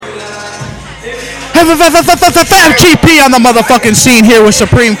FGP on the motherfucking scene here with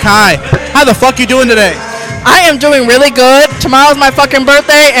Supreme Kai. How the fuck you doing today? I am doing really good. Tomorrow's my fucking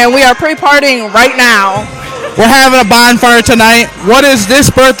birthday, and we are pre-partying right now. We're having a bonfire tonight. What does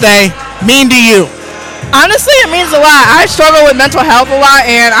this birthday mean to you? Honestly, it means a lot. I struggle with mental health a lot,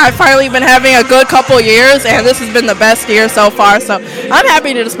 and I've finally been having a good couple years, and this has been the best year so far. So I'm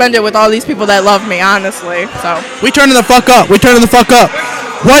happy to spend it with all these people that love me, honestly. So we turning the fuck up.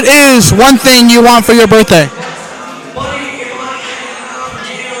 What is one thing you want for your birthday?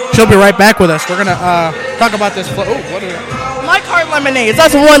 She'll be right back with us. We're gonna talk about this. What is it? Mike Hard Lemonades.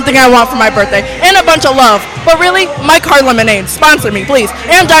 That's one thing I want for my birthday, and a bunch of love. But really, Mike Hard Lemonades. Sponsor me, please.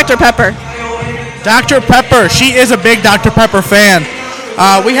 And Dr. Pepper. Dr. Pepper. She is a big Dr. Pepper fan.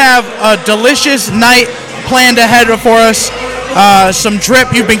 We have a delicious night planned ahead for us. Some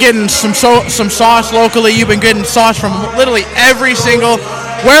drip. You've been getting some sauce locally. You've been getting sauce from literally every single.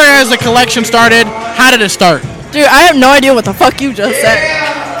 Where has the collection started? How did it start? Dude, I have no idea what the fuck you just said.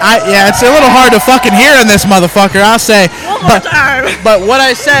 Yeah, it's a little hard to fucking hear in this motherfucker, I'll say. One more time. But what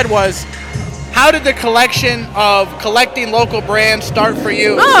I said was, how did the collection of collecting local brands start for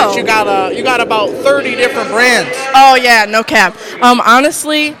you? Oh. Since you got about 30 different brands. Oh yeah, no cap.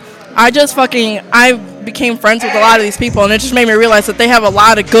 Honestly, I became friends with a lot of these people, and it just made me realize that they have a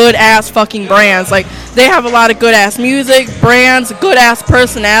lot of good ass fucking brands. Like, they have a lot of good ass music, brands, good ass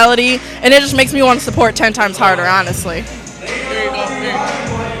personality, and it just makes me want to support 10 times harder, honestly. There you go.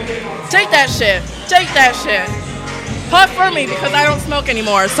 Take that shit. Puff for me, because I don't smoke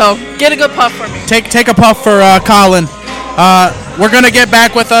anymore, so get a good puff for me. Take a puff for Colin. We're going to get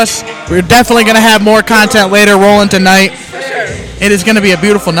back with us. We're definitely going to have more content later rolling tonight. For sure. It is going to be a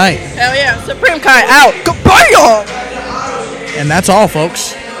beautiful night. Hell yeah. Supreme Kai out. Goodbye, y'all. And that's all,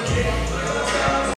 folks.